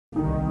I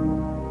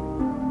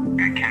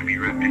can't be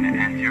ripping the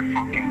ends, you're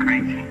fucking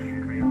crazy.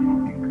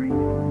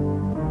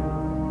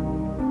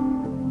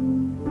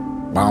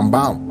 Bam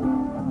bam.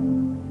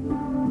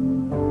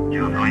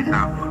 Yo, noise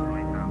out.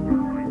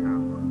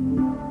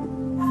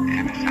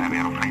 Yeah, Miss Sammy,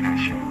 I don't play that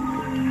shit.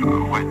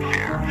 What?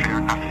 Fair,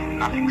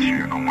 nothing's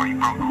fair no more. You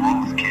broke the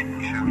rules, kid.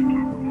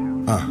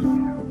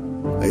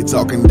 They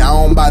talking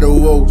down by the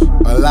wolves,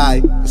 a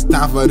lie. It's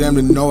time for them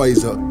to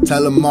noise up.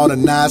 Tell them all the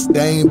nice,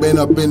 they ain't been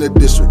up in the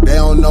district. They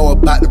don't know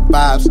about the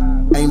vibes.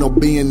 Ain't no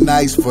being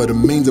nice for the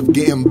means of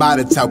getting by.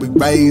 That's how we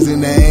raise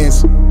in the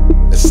ends.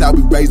 That's how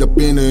we raised up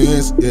in the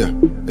ends, yeah.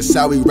 That's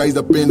how we raised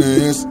up in the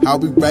ends. How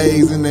we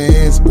raised in the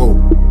ends, whoa.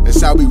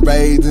 That's how we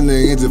raised in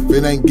the ends. If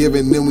it ain't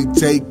given, then we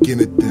taking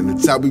it. Then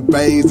that's how we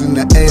raised in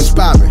the ends.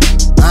 Poppin'.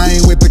 I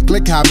ain't with the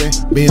click hopping.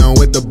 Be on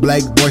with the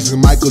Blake voices,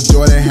 Michael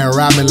Jordan, and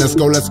Robin. Let's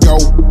go, let's go.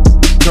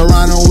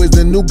 Toronto is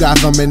the new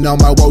Gotham, and on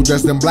my woe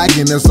dressed in black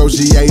and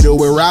associated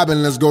with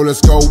Robin. Let's go,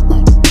 let's go.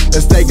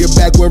 Let's take it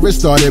back where it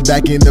started,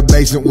 back in the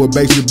basement with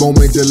basement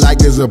booming just like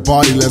it's a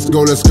party. Let's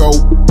go, let's go.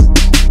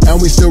 And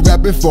we still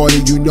rapping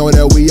 40, you know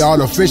that we all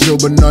official,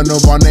 but none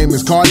of our name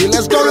is Cardi.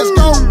 Let's go, let's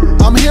go.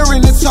 I'm hearing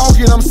the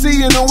talking, I'm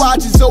seeing the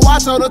watching, so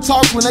watch all the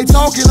talks when they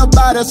talking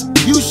about us.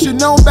 You should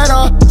know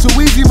better. So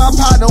Weezy my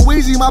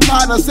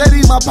partner, said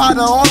he my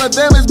partner, all of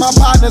them is my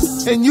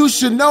partners, and you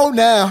should know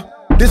now.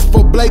 This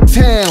for Blake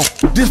Town,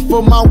 this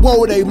for my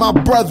Wode, my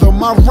brother,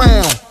 my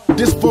round.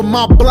 This for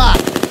my block,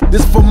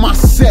 this for my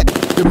set.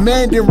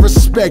 Demanding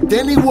respect,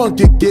 anyone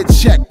can get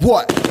checked.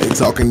 What? They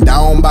talking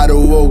down by the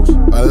wolves,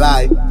 a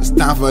lie. It's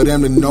time for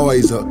them to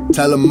noise up.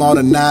 Tell them all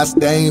the nice,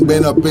 they ain't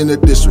been up in the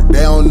district.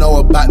 They don't know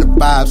about the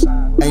vibes.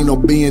 Ain't no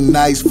being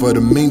nice for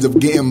the means of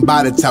getting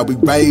by. That's how we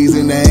raise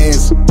in the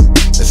ends.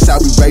 That's how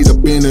we raise up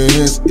in the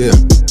ends, yeah.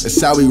 That's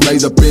how we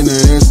raise up in the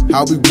ends.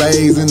 How we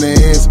raise in the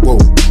ends, whoa.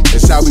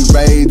 That's how we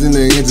raise in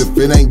the ends. If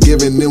it ain't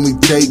given, then we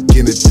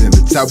taking it. Then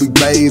that's how we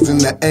raise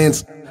in the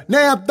ends.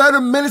 Now I'm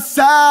 30 minutes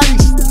side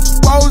east.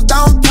 Rolls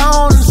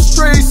downtown in the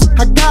streets.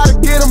 I gotta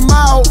get them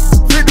out.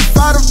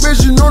 55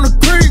 division on the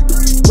creek.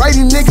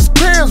 Writing niggas'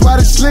 cribs while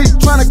they sleep.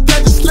 Tryna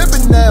catch a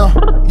slipping now.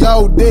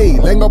 Yo, D,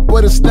 link up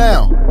with us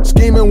now.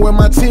 Scheming with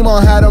my team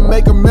on how to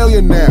make $1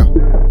 million now.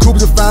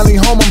 Coops are finally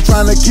home, I'm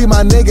tryna keep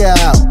my nigga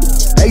out.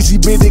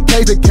 ACB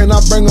dictator, can I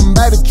bring him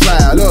back to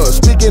trial?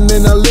 Speaking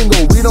in a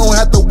lingo, we don't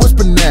have to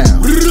whisper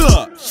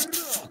now.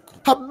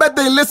 I bet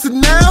they listen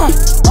now.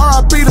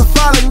 R.I.P. the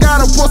fallen,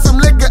 gotta pour some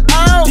liquor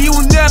out. You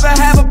will never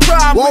have a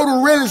problem. Whoa,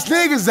 the realest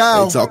niggas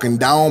out. They talking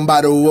down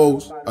by the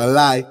wolves, a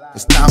lie.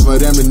 It's time for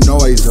them to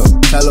noise up.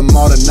 Tell them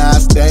all the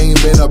nice, they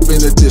ain't been up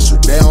in the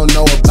district. They don't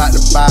know about the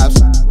vibes.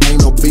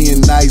 Ain't no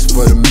being nice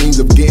for the means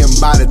of getting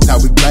by. That's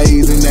how we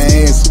raise in the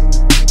ends.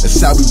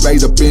 That's how we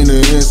raise up in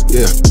the ends,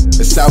 yeah.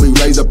 That's how we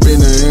raise up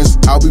in the ends.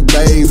 How we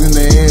raise in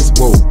the ends,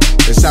 whoa.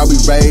 That's how we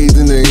raise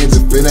in the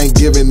ends. If it ain't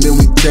given, then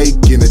we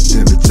taking it.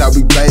 Then that's how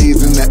we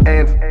raise in the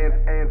ends.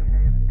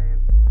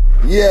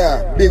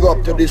 Yeah, big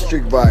up to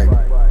District Vibe.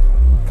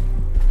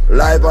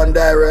 Live and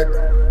direct,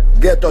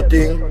 ghetto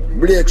thing,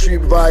 Blake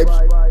Street vibes.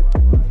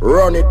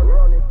 Run it,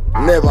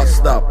 never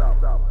stop.